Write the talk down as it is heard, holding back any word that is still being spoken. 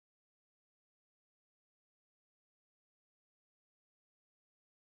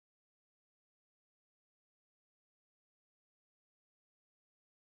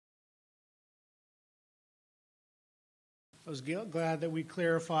I was glad that we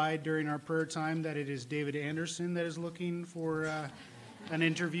clarified during our prayer time that it is David Anderson that is looking for an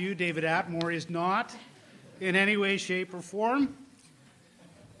interview. David Atmore is not in any way, shape, or form.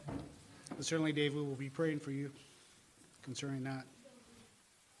 But certainly, David will be praying for you concerning that.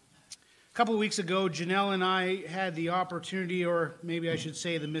 A couple of weeks ago, Janelle and I had the opportunity, or maybe I should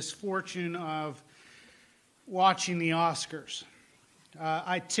say the misfortune, of watching the Oscars.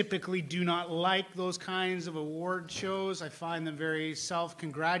 I typically do not like those kinds of award shows. I find them very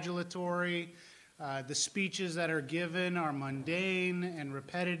self-congratulatory. The speeches that are given are mundane and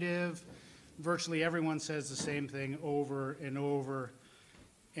repetitive. Virtually everyone says the same thing over and over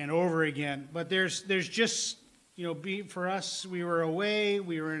and over again. But there's just, for us, we were away.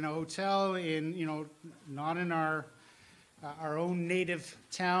 We were in a hotel in, not in our own native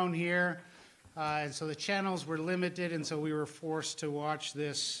town here. And so the channels were limited, and so we were forced to watch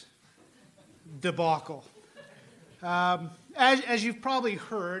this debacle. As you've probably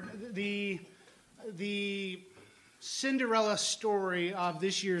heard, the Cinderella story of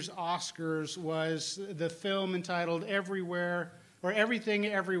this year's Oscars was the film entitled Everything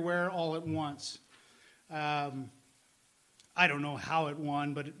Everywhere All at Once. I don't know how it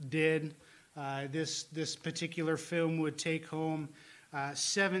won, but it did. This particular film would take home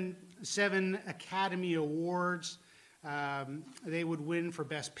seven Academy Awards. They would win for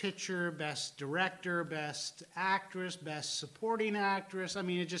Best Picture, Best Director, Best Actress, Best Supporting Actress. I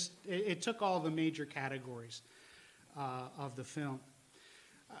mean, it took all the major categories of the film.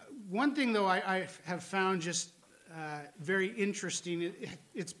 One thing, though, I have found just very interesting,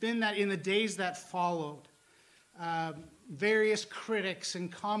 it's been that in the days that followed, various critics and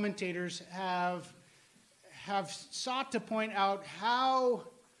commentators have sought to point out how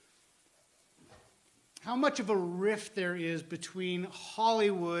much of a rift there is between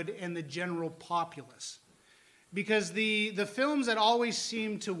Hollywood and the general populace. Because the films that always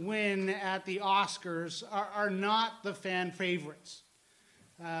seem to win at the Oscars are not the fan favorites.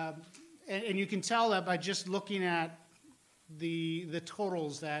 And you can tell that by just looking at the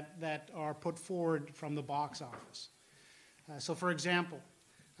totals that are put forward from the box office. So for example,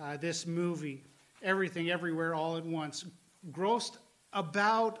 this movie, Everything Everywhere All at Once, grossed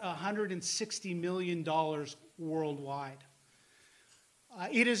about $160 million worldwide.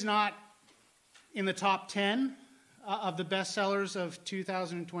 It is not in the top 10 of the bestsellers of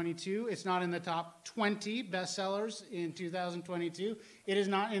 2022. It's not in the top 20 bestsellers in 2022. It is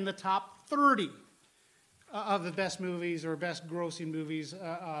not in the top 30 of the best movies or best grossing movies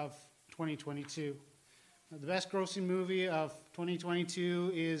of 2022. The best grossing movie of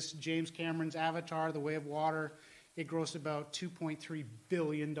 2022 is James Cameron's Avatar, The Way of Water. It grossed about $2.3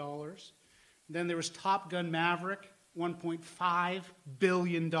 billion. Then there was Top Gun Maverick, $1.5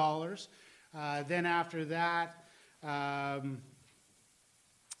 billion. Then after that,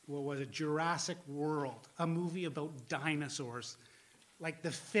 what was it? Jurassic World, a movie about dinosaurs, like the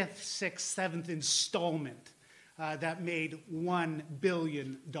 5th, 6th, 7th installment that made $1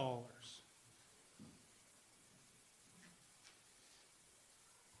 billion.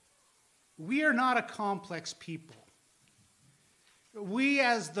 We are not a complex people. We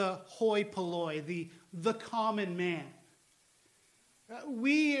as the hoi polloi, the common man,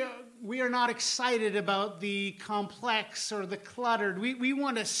 we are not excited about the complex or the cluttered. We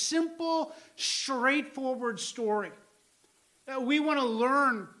want a simple, straightforward story. We want to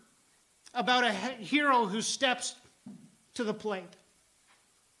learn about a hero who steps to the plate.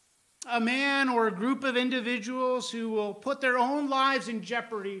 A man or a group of individuals who will put their own lives in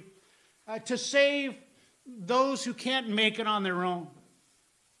jeopardy to save those who can't make it on their own.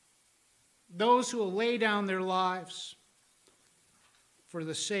 Those who will lay down their lives for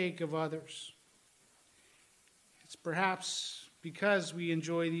the sake of others. It's perhaps because we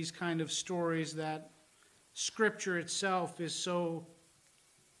enjoy these kind of stories that Scripture itself is so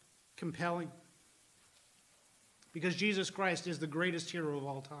compelling. Because Jesus Christ is the greatest hero of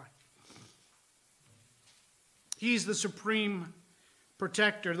all time. He's the supreme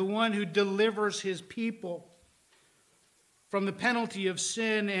protector, the one who delivers his people from the penalty of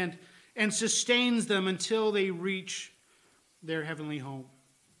sin and sustains them until they reach their heavenly home.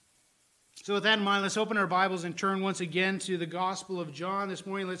 So with that in mind, let's open our Bibles and turn once again to the Gospel of John. This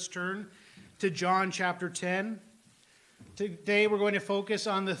morning, let's turn to John chapter 10. Today, we're going to focus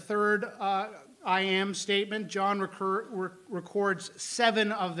on the third I am statement. John records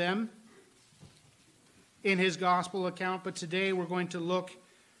 7 of them in his Gospel account, but today we're going to look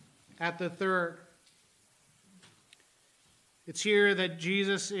at the third. It's here that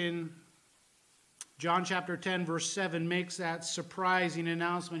Jesus in John chapter 10, verse 7, makes that surprising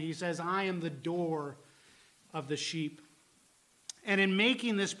announcement. He says, I am the door of the sheep. And in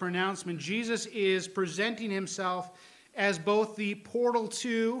making this pronouncement, Jesus is presenting himself as both the portal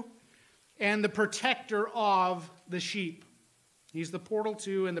to and the protector of the sheep. He's the portal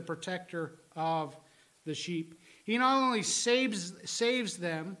to and the protector of the sheep. He not only saves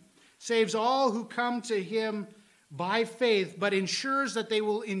them, saves all who come to him by faith, but ensures that they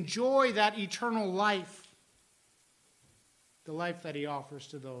will enjoy that eternal life, the life that he offers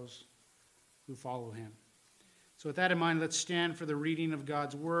to those who follow him. So with that in mind, let's stand for the reading of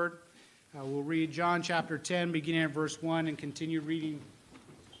God's word. We'll read John chapter 10, beginning at verse 1, and continue reading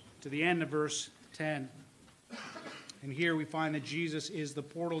to the end of verse 10. And here we find that Jesus is the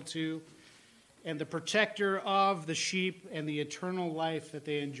portal to and the protector of the sheep and the eternal life that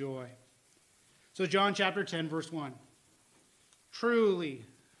they enjoy. So John chapter 10, verse 1. Truly,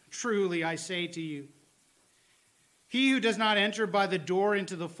 truly, I say to you, he who does not enter by the door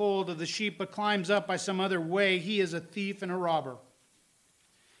into the fold of the sheep, but climbs up by some other way, he is a thief and a robber.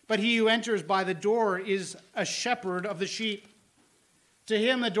 But he who enters by the door is a shepherd of the sheep. To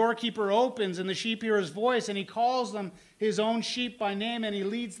him the doorkeeper opens, and the sheep hear his voice, and he calls them his own sheep by name, and he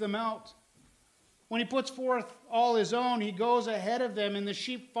leads them out. When he puts forth all his own, he goes ahead of them, and the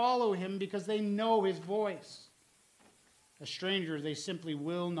sheep follow him because they know his voice. A stranger they simply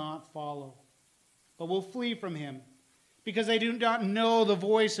will not follow, but will flee from him, because they do not know the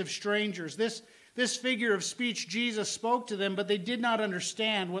voice of strangers. This figure of speech Jesus spoke to them, but they did not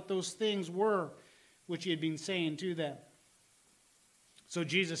understand what those things were which he had been saying to them. So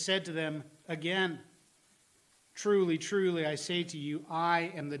Jesus said to them again, truly, truly, I say to you,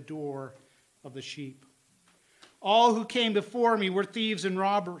 I am the door of the sheep. All who came before me were thieves and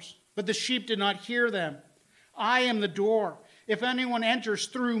robbers, but the sheep did not hear them. I am the door. If anyone enters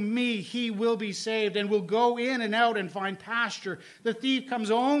through me, he will be saved and will go in and out and find pasture. The thief comes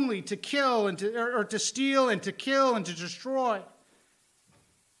only to kill and to steal and to kill and to destroy.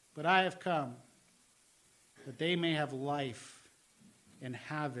 But I have come that they may have life and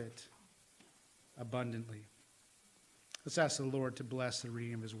have it abundantly. Let's ask the Lord to bless the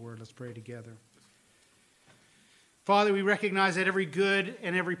reading of his word. Let's pray together. Father, we recognize that every good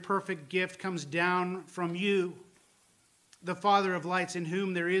and every perfect gift comes down from you, the Father of lights, in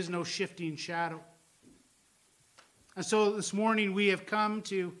whom there is no shifting shadow. And so this morning we have come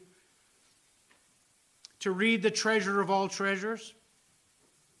to read the treasure of all treasures.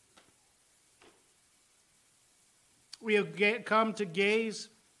 We have come to gaze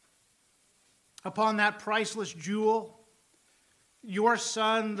upon that priceless jewel, your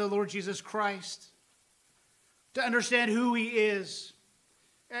Son, the Lord Jesus Christ, to understand who he is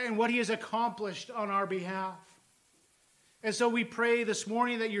and what he has accomplished on our behalf. And so we pray this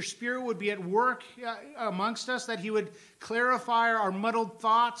morning that your Spirit would be at work amongst us, that he would clarify our muddled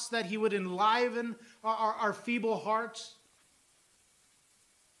thoughts, that he would enliven our feeble hearts,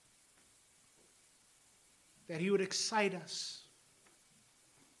 that he would excite us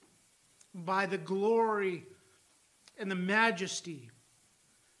by the glory and the majesty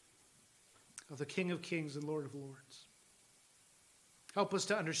of the King of Kings and Lord of Lords. Help us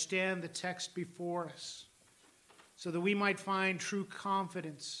to understand the text before us, so that we might find true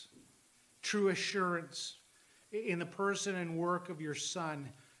confidence, true assurance in the person and work of your Son,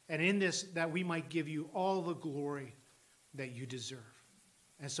 and in this that we might give you all the glory that you deserve.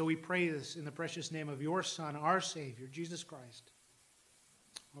 And so we pray this in the precious name of your Son, our Savior, Jesus Christ.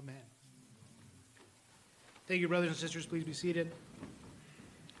 Amen. Thank you, brothers and sisters. Please be seated.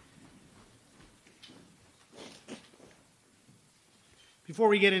 Before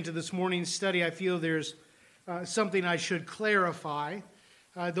we get into this morning's study, I feel there's something I should clarify.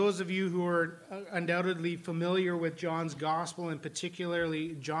 Those of you who are undoubtedly familiar with John's Gospel, and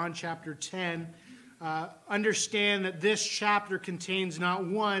particularly John chapter 10, understand that this chapter contains not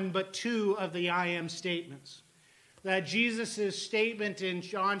one, but two of the I am statements. That Jesus' statement in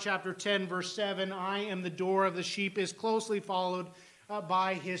John chapter 10, verse 7, I am the door of the sheep, is closely followed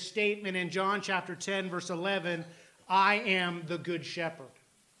by his statement in John chapter 10, verse 11, I am the good shepherd.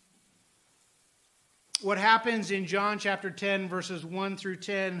 What happens in John chapter 10, verses 1 through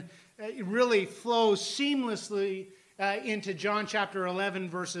 10, it really flows seamlessly into John chapter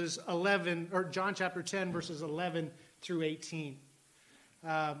 11, verses 11, or John chapter 10, verses 11 through 18.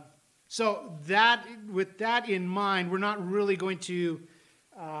 So with that in mind, we're not really going to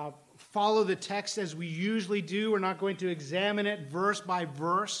follow the text as we usually do. We're not going to examine it verse by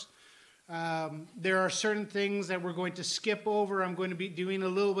verse. There are certain things that we're going to skip over. I'm going to be doing a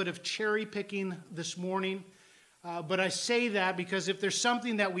little bit of cherry picking this morning. But I say that because if there's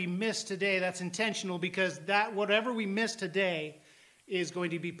something that we miss today, that's intentional, because that whatever we miss today is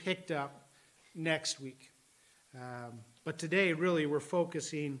going to be picked up next week. But today, really, we're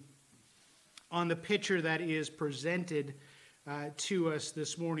focusing on the picture that is presented to us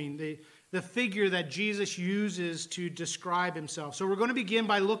this morning, the figure that Jesus uses to describe himself. So we're going to begin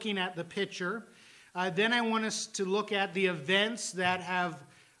by looking at the picture. Then I want us to look at the events that have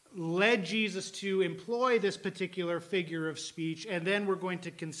led Jesus to employ this particular figure of speech, and then we're going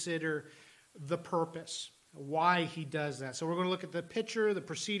to consider the purpose, why he does that. So we're going to look at the picture, the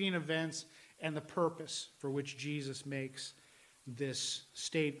preceding events, and the purpose for which Jesus makes this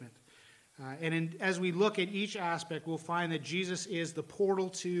statement. As we look at each aspect, we'll find that Jesus is the portal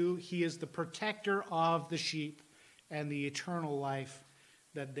to, he is the protector of the sheep and the eternal life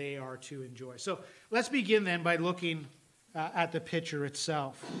that they are to enjoy. So let's begin then by looking at the picture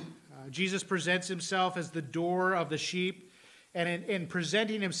itself. Jesus presents himself as the door of the sheep, and in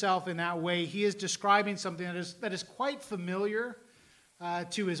presenting himself in that way, he is describing something that is quite familiar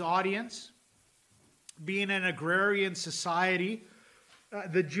to his audience. Being an agrarian society,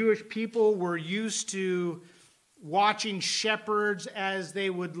 the Jewish people were used to watching shepherds as they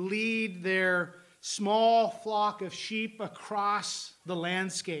would lead their small flock of sheep across the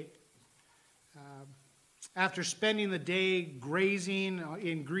landscape. After spending the day grazing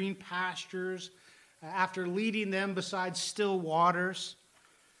in green pastures, after leading them beside still waters,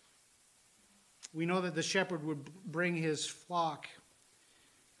 we know that the shepherd would bring his flock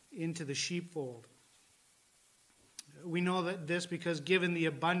into the sheepfold. We know that this because given the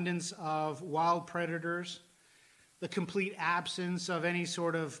abundance of wild predators, the complete absence of any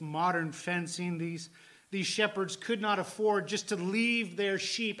sort of modern fencing, these shepherds could not afford just to leave their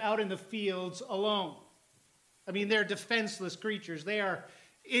sheep out in the fields alone. I mean, they're defenseless creatures. They are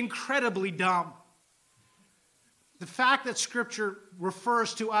incredibly dumb. The fact that Scripture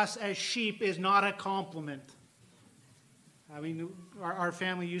refers to us as sheep is not a compliment. I mean, our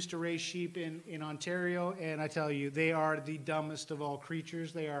family used to raise sheep in Ontario, and I tell you, they are the dumbest of all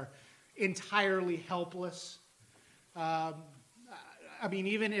creatures. They are entirely helpless. I mean,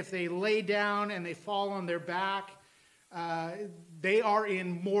 even if they lay down and they fall on their back, they are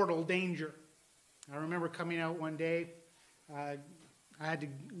in mortal danger. I remember coming out one day. I had to,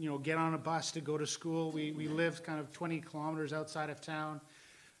 get on a bus to go to school. We lived kind of 20 kilometers outside of town,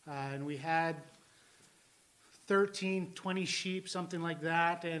 and we had 13, 20 sheep, something like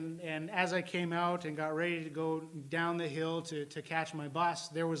that. And as I came out and got ready to go down the hill to catch my bus,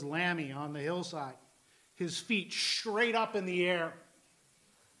 there was Lammy on the hillside, his feet straight up in the air.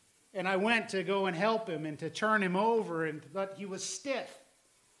 And I went to go and help him and to turn him over, but he was stiff.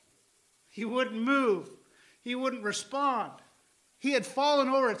 He wouldn't move. He wouldn't respond. He had fallen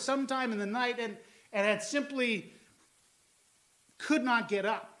over at some time in the night and had simply could not get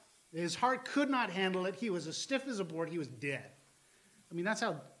up. His heart could not handle it. He was as stiff as a board. He was dead. I mean, that's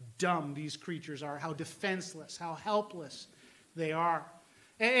how dumb these creatures are, how defenseless, how helpless they are.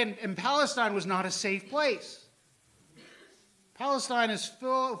 And Palestine was not a safe place. Palestine is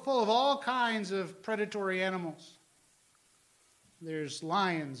full of all kinds of predatory animals. There's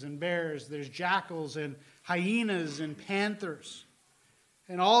lions and bears, there's jackals and hyenas and panthers.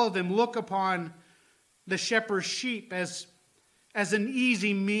 And all of them look upon the shepherd's sheep as an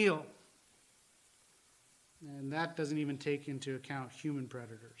easy meal. And that doesn't even take into account human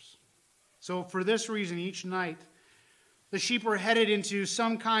predators. So for this reason, each night, the sheep were headed into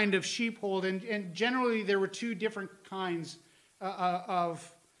some kind of sheepfold, and generally there were two different kinds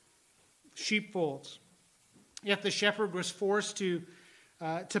of sheepfolds. If the shepherd was forced to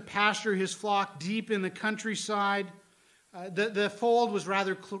pasture his flock deep in the countryside, the fold was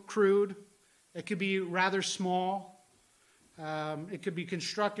rather crude. It could be rather small. It could be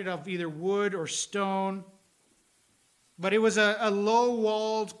constructed of either wood or stone. But it was a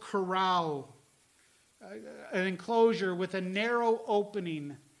low-walled corral, an enclosure with a narrow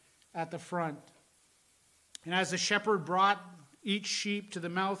opening at the front. And as the shepherd brought each sheep to the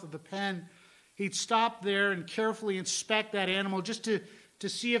mouth of the pen, he'd stop there and carefully inspect that animal just to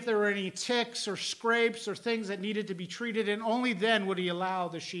see if there were any ticks or scrapes or things that needed to be treated, and only then would he allow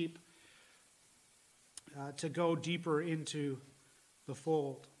the sheep to go deeper into the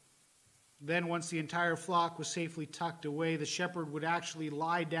fold. Then once the entire flock was safely tucked away, the shepherd would actually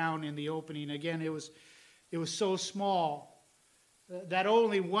lie down in the opening. Again, it was so small that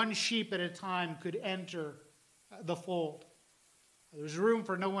only one sheep at a time could enter the fold. There was room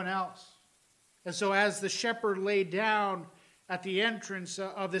for no one else. And so as the shepherd lay down at the entrance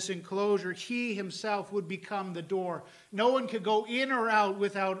of this enclosure, he himself would become the door. No one could go in or out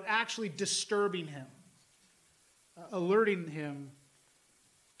without actually disturbing him, alerting him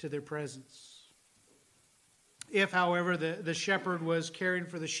to their presence. If, however, the shepherd was caring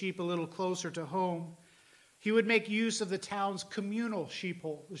for the sheep a little closer to home, He would make use of the town's communal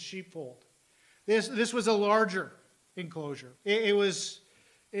sheepfold. This was a larger enclosure. It was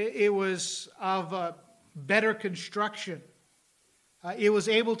of a better construction. It was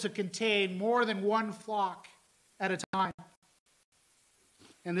able to contain more than one flock at a time.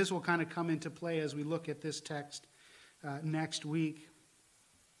 And this will kind of come into play as we look at this text next week.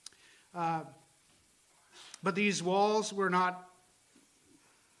 But these walls were not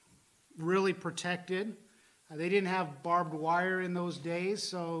really protected. They didn't have barbed wire in those days,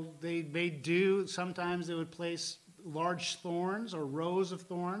 so they do. Sometimes they would place large thorns or rows of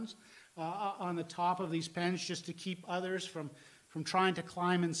thorns on the top of these pens just to keep others from trying to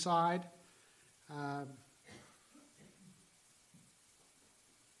climb inside.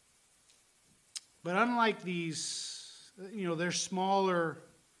 But unlike these, they're smaller,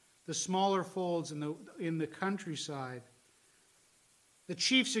 the smaller folds in the countryside. The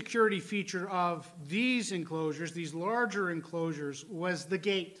chief security feature of these enclosures, these larger enclosures, was the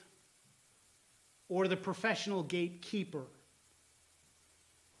gate, or the professional gatekeeper.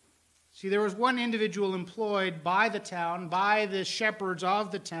 See, there was one individual employed by the town, by the shepherds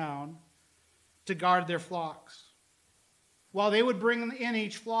of the town, to guard their flocks. While they would bring in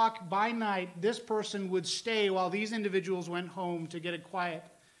each flock by night, this person would stay while these individuals went home to get a quiet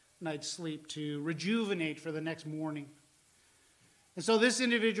night's sleep, to rejuvenate for the next morning. And so this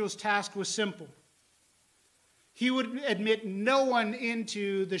individual's task was simple. He would admit no one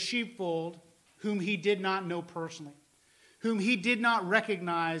into the sheepfold whom he did not know personally, whom he did not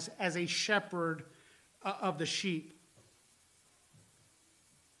recognize as a shepherd of the sheep.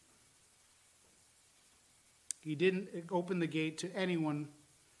 He didn't open the gate to anyone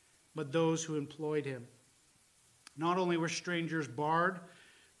but those who employed him. Not only were strangers barred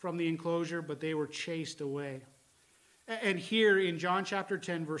from the enclosure, but they were chased away. And here in John chapter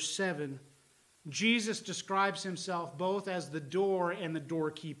 10, verse 7, Jesus describes himself both as the door and the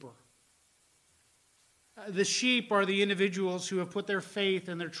doorkeeper. The sheep are the individuals who have put their faith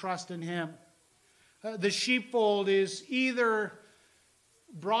and their trust in him. The sheepfold is either,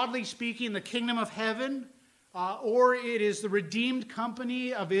 broadly speaking, the kingdom of heaven, or it is the redeemed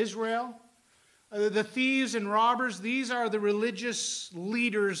company of Israel. The thieves and robbers, these are the religious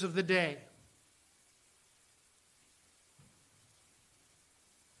leaders of the day.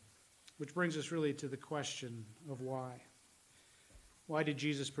 Which brings us really to the question of why. Why did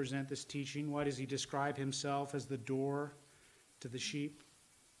Jesus present this teaching? Why does he describe himself as the door to the sheep?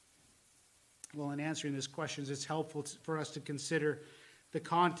 Well, in answering these questions, it's helpful for us to consider the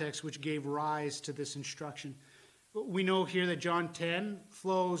context which gave rise to this instruction. We know here that John 10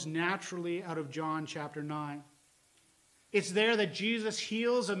 flows naturally out of John chapter 9. It's there that Jesus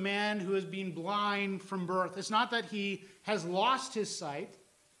heals a man who has been blind from birth. It's not that he has lost his sight.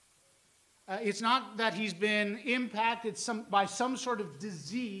 It's not that he's been impacted by some sort of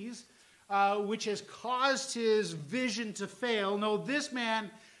disease which has caused his vision to fail. No, this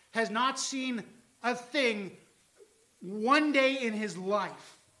man has not seen a thing one day in his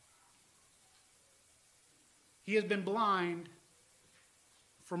life. He has been blind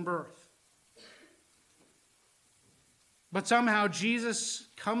from birth. But somehow Jesus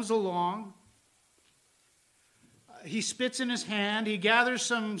comes along. He spits in his hand. He gathers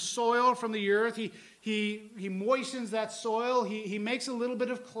some soil from the earth. He moistens that soil. He makes a little bit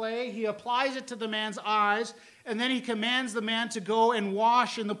of clay. He applies it to the man's eyes. And then he commands the man to go and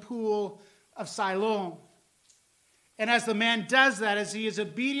wash in the pool of Siloam. And as the man does that, as he is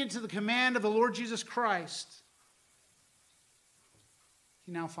obedient to the command of the Lord Jesus Christ,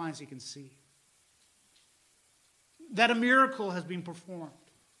 he now finds he can see. That a miracle has been performed.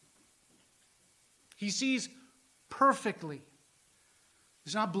 He sees perfectly.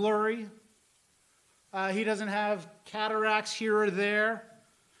 It's not blurry. He doesn't have cataracts here or there.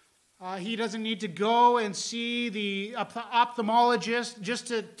 He doesn't need to go and see the ophthalmologist just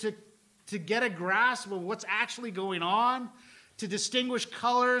to get a grasp of what's actually going on, to distinguish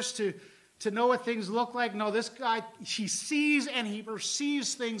colors, to know what things look like. No, this guy, he sees and he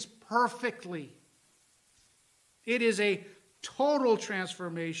perceives things perfectly. It is a total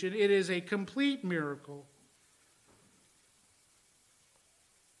transformation. It is a complete miracle.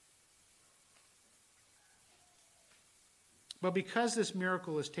 But because this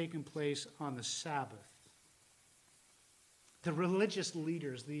miracle has taken place on the Sabbath, the religious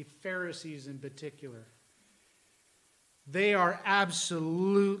leaders, the Pharisees in particular, they are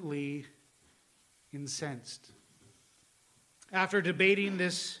absolutely incensed. After debating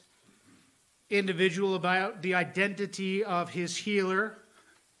this individual about the identity of his healer,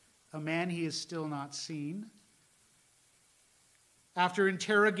 a man he has still not seen, after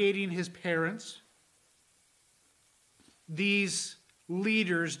interrogating his parents, these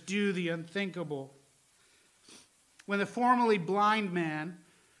leaders do the unthinkable. When the formerly blind man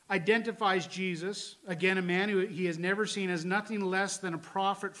identifies Jesus, again a man who he has never seen, as nothing less than a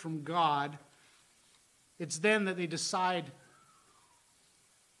prophet from God, it's then that they decide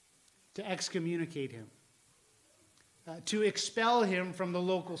to excommunicate him, to expel him from the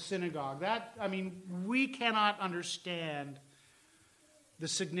local synagogue. We cannot understand the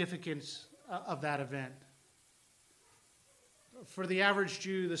significance of that event. For the average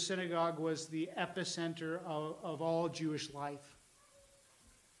Jew, the synagogue was the epicenter of all Jewish life.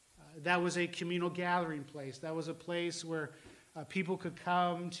 That was a communal gathering place. That was a place where people could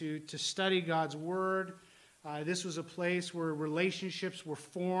come to study God's word. This was a place where relationships were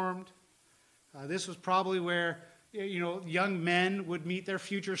formed. This was probably where young men would meet their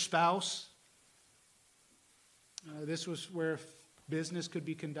future spouse. This was where business could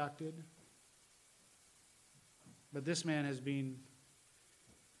be conducted. But this man has been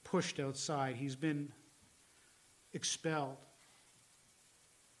pushed outside. He's been expelled.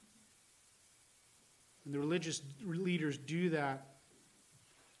 And the religious leaders do that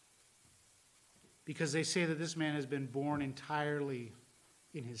because they say that this man has been born entirely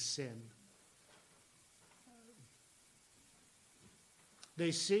in his sin.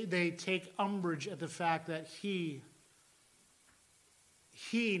 They take umbrage at the fact that he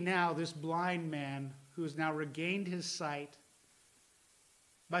now, this blind man who has now regained his sight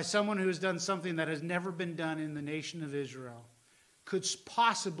by someone who has done something that has never been done in the nation of Israel, could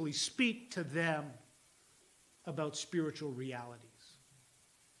possibly speak to them about spiritual realities.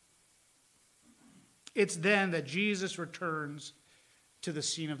 It's then that Jesus returns to the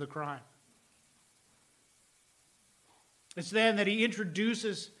scene of the crime. It's then that he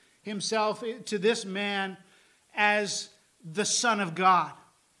introduces himself to this man as the Son of God.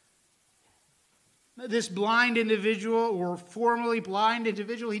 This blind individual, or formerly blind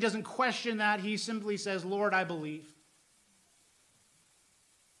individual, he doesn't question that. He simply says, "Lord, I believe."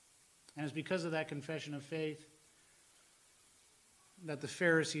 And it's because of that confession of faith that the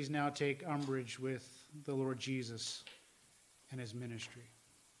Pharisees now take umbrage with the Lord Jesus and his ministry.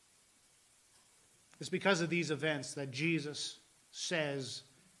 It's because of these events that Jesus says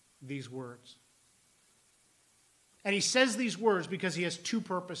these words. And he says these words because he has two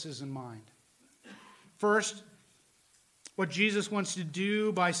purposes in mind. First, what Jesus wants to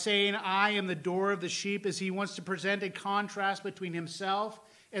do by saying, "I am the door of the sheep," is he wants to present a contrast between himself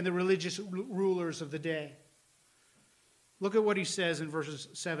and the religious rulers of the day. Look at what he says in verses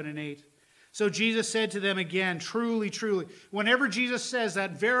 7 and 8. "So Jesus said to them again, 'Truly, truly.'" Whenever Jesus says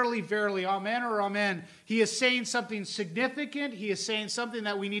that, "Verily, verily," amen or amen, he is saying something significant. He is saying something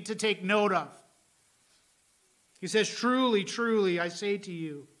that we need to take note of. He says, "Truly, truly, I say to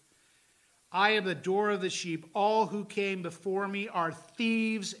you, I am the door of the sheep. All who came before me are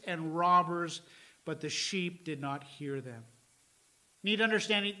thieves and robbers, but the sheep did not hear them." You need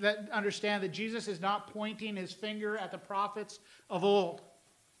to understand that Jesus is not pointing his finger at the prophets of old.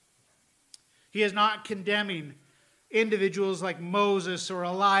 He is not condemning individuals like Moses or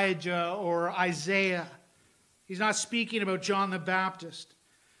Elijah or Isaiah. He's not speaking about John the Baptist.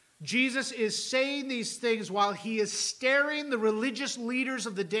 Jesus is saying these things while he is staring the religious leaders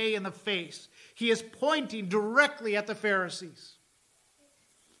of the day in the face. He is pointing directly at the Pharisees.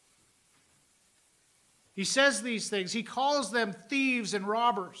 He says these things. He calls them thieves and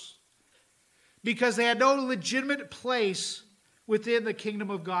robbers because they had no legitimate place within the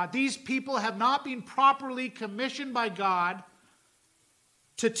kingdom of God. These people have not been properly commissioned by God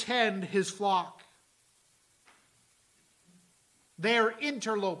to tend his flock. They are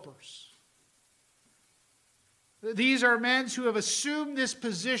interlopers. These are men who have assumed this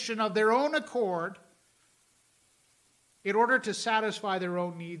position of their own accord in order to satisfy their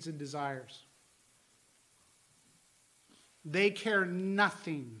own needs and desires. They care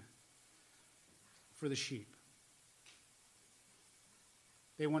nothing for the sheep.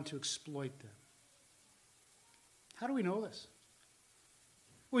 They want to exploit them. How do we know this?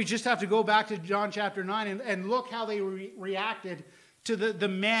 We just have to go back to John chapter 9 and look how they reacted to the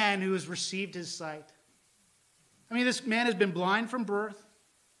man who has received his sight. I mean, this man has been blind from birth.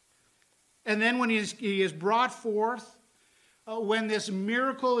 And then when he is brought forth, when this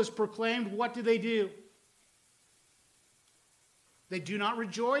miracle is proclaimed, what do? They do not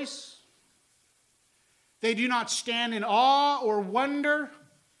rejoice. They do not stand in awe or wonder.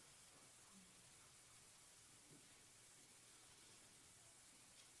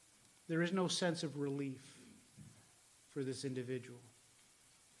 There is no sense of relief for this individual.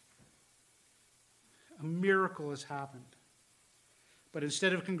 A miracle has happened. But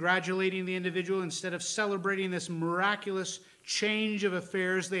instead of congratulating the individual, instead of celebrating this miraculous change of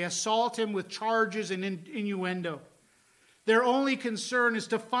affairs, they assault him with charges and innuendo. Their only concern is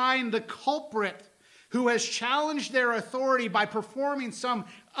to find the culprit who has challenged their authority by performing some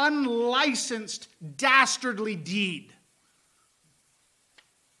unlicensed, dastardly deed.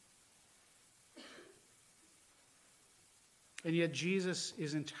 And yet Jesus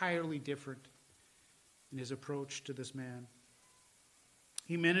is entirely different in his approach to this man.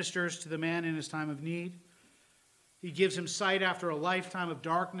 He ministers to the man in his time of need. He gives him sight after a lifetime of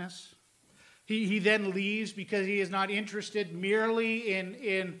darkness. He then leaves because he is not interested merely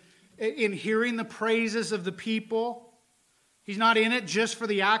in hearing the praises of the people. He's not in it just for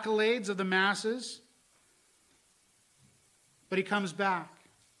the accolades of the masses. But he comes back.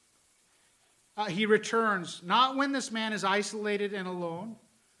 He returns, not when this man is isolated and alone.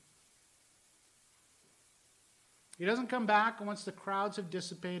 He doesn't come back once the crowds have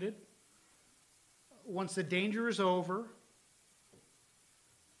dissipated, once the danger is over.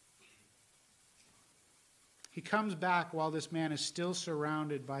 He comes back while this man is still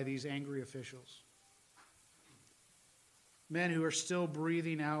surrounded by these angry officials. Men who are still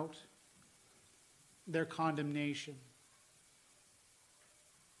breathing out their condemnation.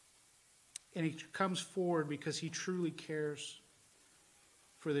 And he comes forward because he truly cares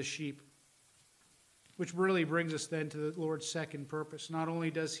for the sheep. Which really brings us then to the Lord's second purpose. Not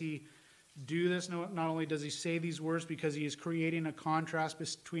only does he do this, not only does he say these words because he is creating a contrast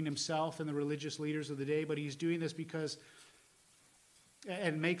between himself and the religious leaders of the day, but he's doing this because,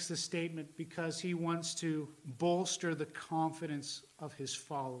 and makes the statement, because he wants to bolster the confidence of his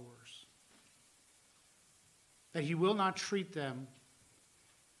followers. That he will not treat them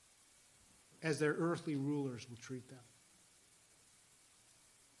as their earthly rulers will treat them.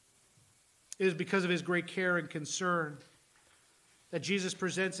 It is because of his great care and concern that Jesus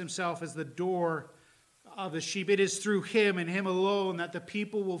presents himself as the door of the sheep. It is through him and him alone that the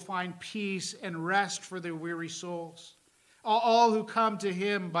people will find peace and rest for their weary souls. All who come to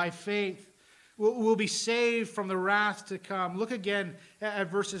him by faith will be saved from the wrath to come. Look again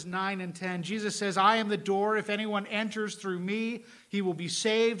at verses 9 and 10. Jesus says, I am the door. If anyone enters through me, he will be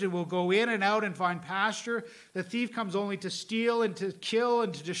saved and will go in and out and find pasture. The thief comes only to steal and to kill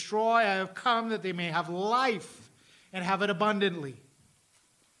and to destroy. I have come that they may have life and have it abundantly.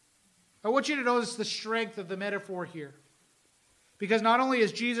 I want you to notice the strength of the metaphor here. Because not only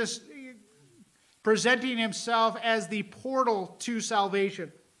is Jesus presenting himself as the portal to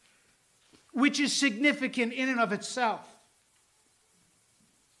salvation, which is significant in and of itself.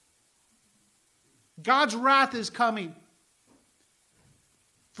 God's wrath is coming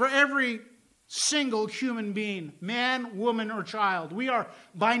for every single human being, man, woman, or child. We are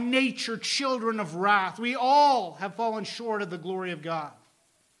by nature children of wrath. We all have fallen short of the glory of God.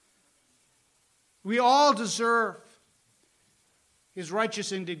 We all deserve his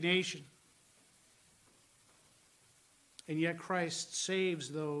righteous indignation. And yet Christ saves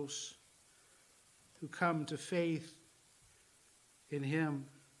those who come to faith in him.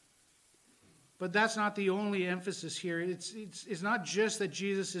 But that's not the only emphasis here. It's not just that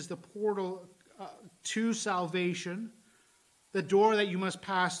Jesus is the portal to salvation, the door that you must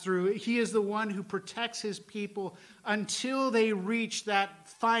pass through. He is the one who protects his people until they reach that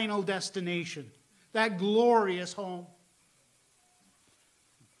final destination, that glorious home.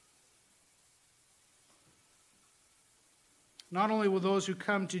 Not only will those who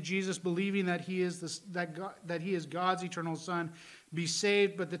come to Jesus believing that he is that he is God's eternal Son be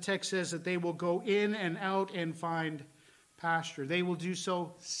saved, but the text says that they will go in and out and find pasture. They will do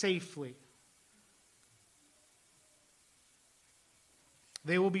so safely.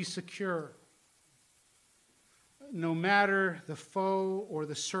 They will be secure, no matter the foe or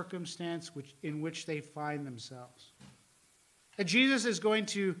the circumstance in which they find themselves. And Jesus is going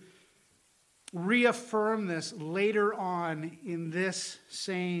to reaffirm this later on in this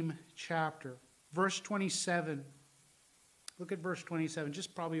same chapter. Verse 27. Look at verse 27,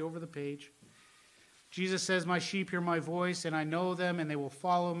 just probably over the page. Jesus says, my sheep hear my voice, and I know them, and they will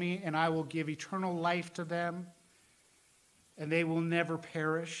follow me, and I will give eternal life to them, and they will never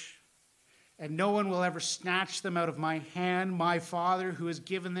perish. And no one will ever snatch them out of my hand. My Father, who has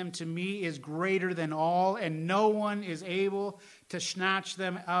given them to me, is greater than all, and no one is able to snatch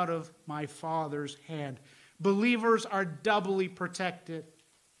them out of my Father's hand. Believers are doubly protected.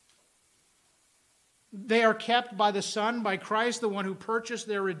 They are kept by the Son, by Christ, the one who purchased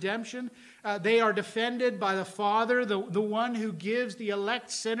their redemption. They are defended by the Father, the one who gives the elect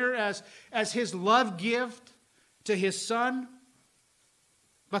sinner as his love gift to his Son.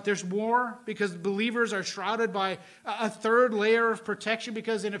 But there's more, because believers are shrouded by a third layer of protection,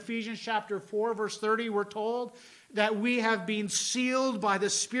 because in Ephesians chapter 4, verse 30, we're told that we have been sealed by the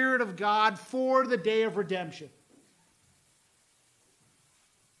Spirit of God for the day of redemption.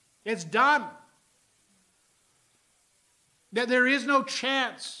 It's done. That there is no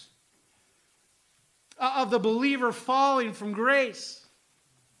chance of the believer falling from grace.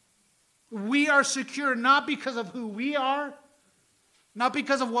 We are secure not because of who we are, not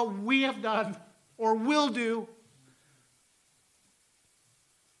because of what we have done or will do.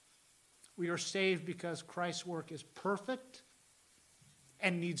 We are saved because Christ's work is perfect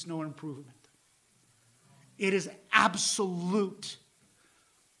and needs no improvement. It is absolute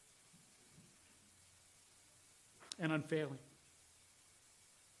and unfailing.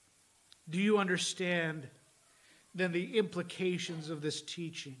 Do you understand then the implications of this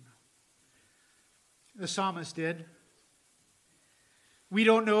teaching? The psalmist did. We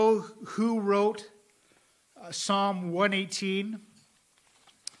don't know who wrote Psalm 118.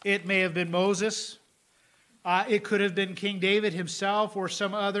 It may have been Moses. It could have been King David himself or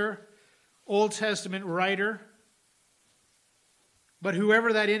some other Old Testament writer. But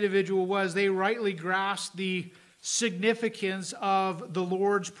whoever that individual was, they rightly grasped the significance of the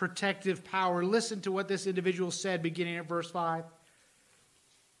Lord's protective power. Listen to what this individual said beginning at verse 5.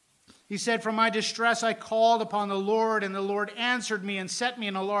 He said, "From my distress I called upon the Lord, and the Lord answered me and set me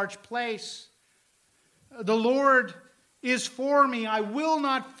in a large place. The Lord is for me, I will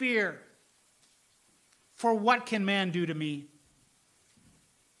not fear. For what can man do to me?"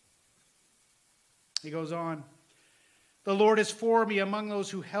 He goes on. "The Lord is for me among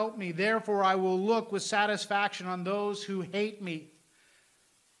those who help me. Therefore I will look with satisfaction on those who hate me.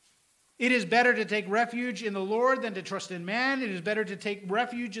 It is better to take refuge in the Lord than to trust in man. It is better to take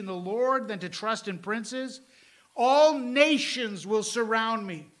refuge in the Lord than to trust in princes. All nations will surround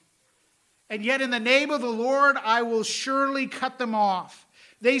me. And yet in the name of the Lord I will surely cut them off.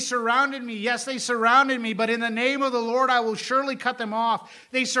 They surrounded me. Yes, they surrounded me. But in the name of the Lord I will surely cut them off.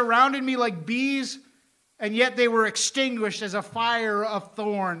 They surrounded me like bees, and yet they were extinguished as a fire of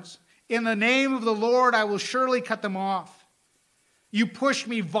thorns. In the name of the Lord I will surely cut them off. You pushed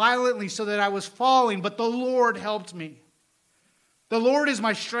me violently so that I was falling, but the Lord helped me. The Lord is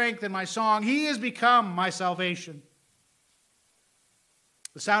my strength and my song. He has become my salvation."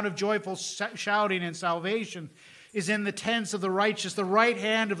 The sound of joyful shouting and salvation is in the tents of the righteous. The right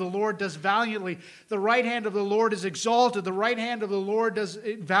hand of the Lord does valiantly. The right hand of the Lord is exalted. The right hand of the Lord does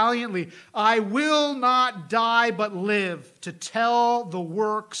valiantly. I will not die but live to tell the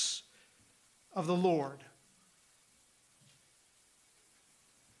works of the Lord.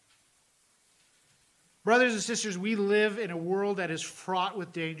 Brothers and sisters, we live in a world that is fraught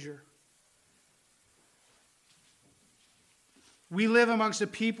with danger. We live amongst a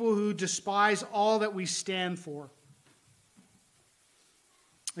people who despise all that we stand for.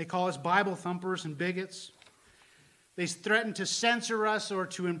 They call us Bible thumpers and bigots. They threaten to censor us or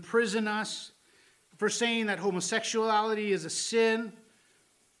to imprison us for saying that homosexuality is a sin,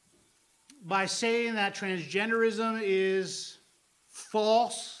 by saying that transgenderism is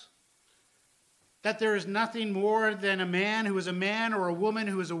false, that there is nothing more than a man who is a man or a woman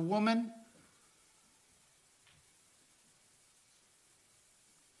who is a woman.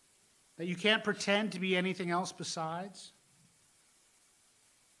 That you can't pretend to be anything else besides.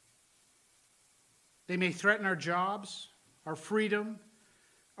 They may threaten our jobs, our freedom,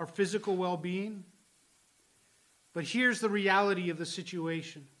 our physical well-being. But here's the reality of the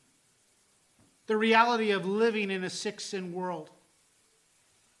situation. The reality of living in a sick-sin world.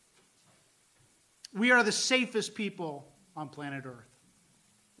 We are the safest people on planet Earth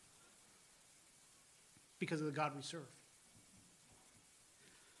because of the God we serve.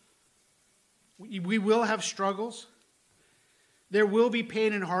 We will have struggles. There will be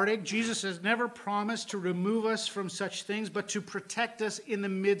pain and heartache. Jesus has never promised to remove us from such things, but to protect us in the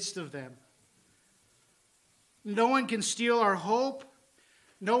midst of them. No one can steal our hope.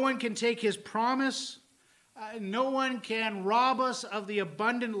 No one can take his promise. No one can rob us of the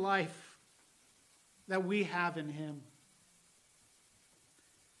abundant life that we have in him.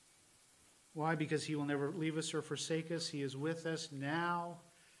 Why? Because he will never leave us or forsake us. He is with us now,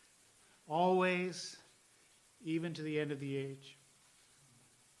 always, even to the end of the age.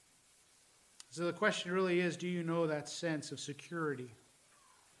 So the question really is, do you know that sense of security?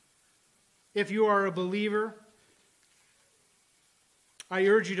 If you are a believer, I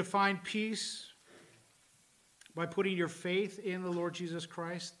urge you to find peace by putting your faith in the Lord Jesus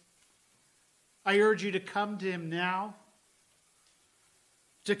Christ. I urge you to come to him now.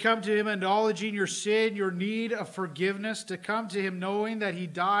 to come to him acknowledging your sin, your need of forgiveness, to come to him knowing that he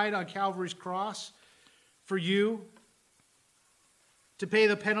died on Calvary's cross for you, to pay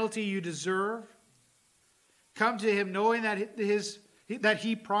the penalty you deserve. Come to him knowing that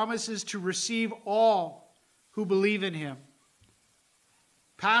he promises to receive all who believe in him.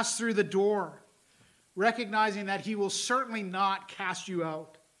 Pass through the door, recognizing that he will certainly not cast you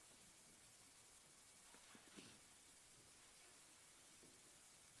out.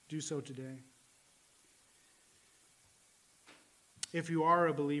 Do so today. If you are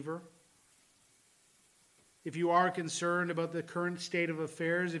a believer, if you are concerned about the current state of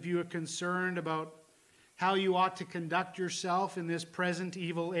affairs, if you are concerned about how you ought to conduct yourself in this present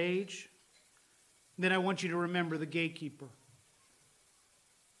evil age, then I want you to remember the gatekeeper.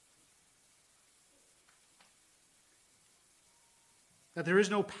 That there is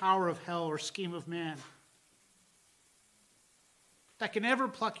no power of hell or scheme of man that can ever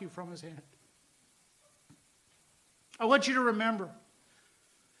pluck you from his hand. I want you to remember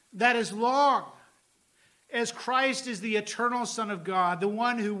that as long as Christ is the eternal Son of God, the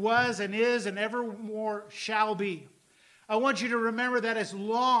one who was and is and evermore shall be, I want you to remember that as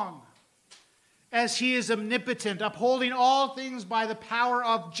long as he is omnipotent, upholding all things by the power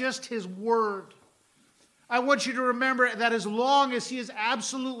of just his word, I want you to remember that as long as he is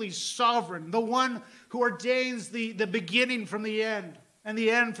absolutely sovereign, the one who ordains the beginning from the end and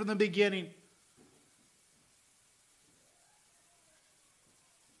the end from the beginning,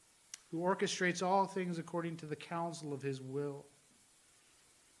 who orchestrates all things according to the counsel of his will,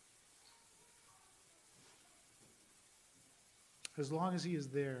 as long as he is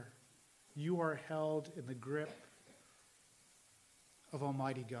there, you are held in the grip of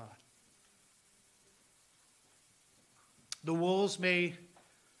Almighty God. The wolves may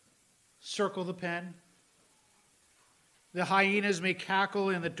circle the pen. The hyenas may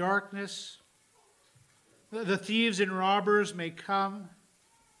cackle in the darkness. The thieves and robbers may come.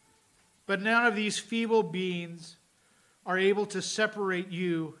 But none of these feeble beings are able to separate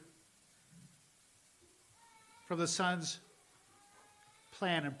you from the Son's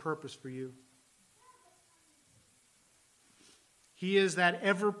plan and purpose for you. He is that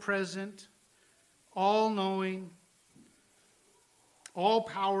ever-present, all-knowing,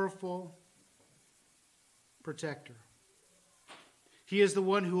 all-powerful protector. He is the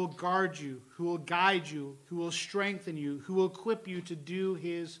one who will guard you, who will guide you, who will strengthen you, who will equip you to do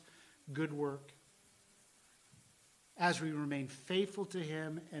his good work as we remain faithful to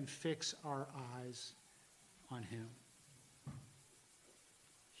him and fix our eyes on him.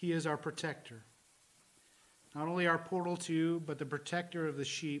 He is our protector. Not only our portal to, but the protector of the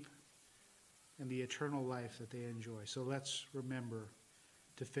sheep and the eternal life that they enjoy. So let's remember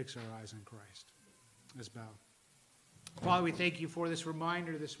to fix our eyes on Christ. Let's bow. Father, we thank you for this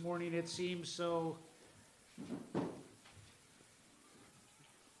reminder this morning. It seems so,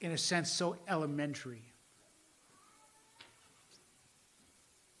 in a sense, so elementary.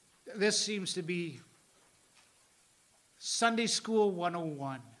 This seems to be Sunday School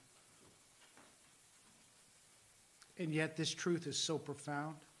 101. And yet this truth is so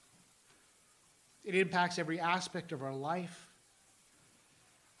profound. It impacts every aspect of our life.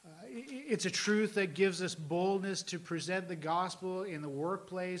 It's a truth that gives us boldness to present the gospel in the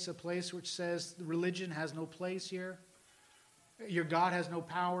workplace, a place which says religion has no place here. Your God has no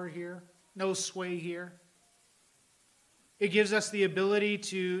power here, no sway here. It gives us the ability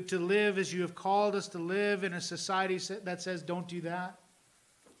to live as you have called us to live in a society that says, don't do that,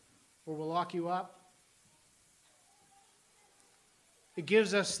 or we'll lock you up. It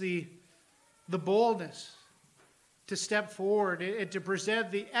gives us the boldness to step forward and to present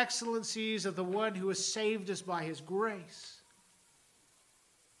the excellencies of the one who has saved us by his grace.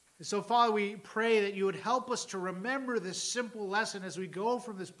 And so, Father, we pray that you would help us to remember this simple lesson as we go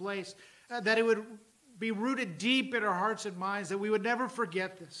from this place, that it would be rooted deep in our hearts and minds, that we would never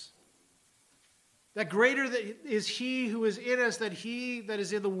forget this. That greater is he who is in us than he that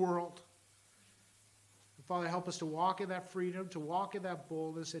is in the world. And Father, help us to walk in that freedom, to walk in that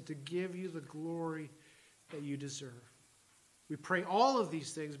boldness, and to give you the glory that you deserve. We pray all of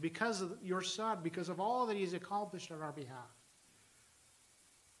these things because of your Son, because of all that he's accomplished on our behalf.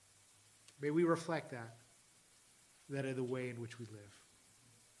 May we reflect that is the way in which we live.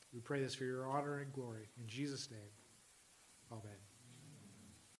 We pray this for your honor and glory. In Jesus' name, amen.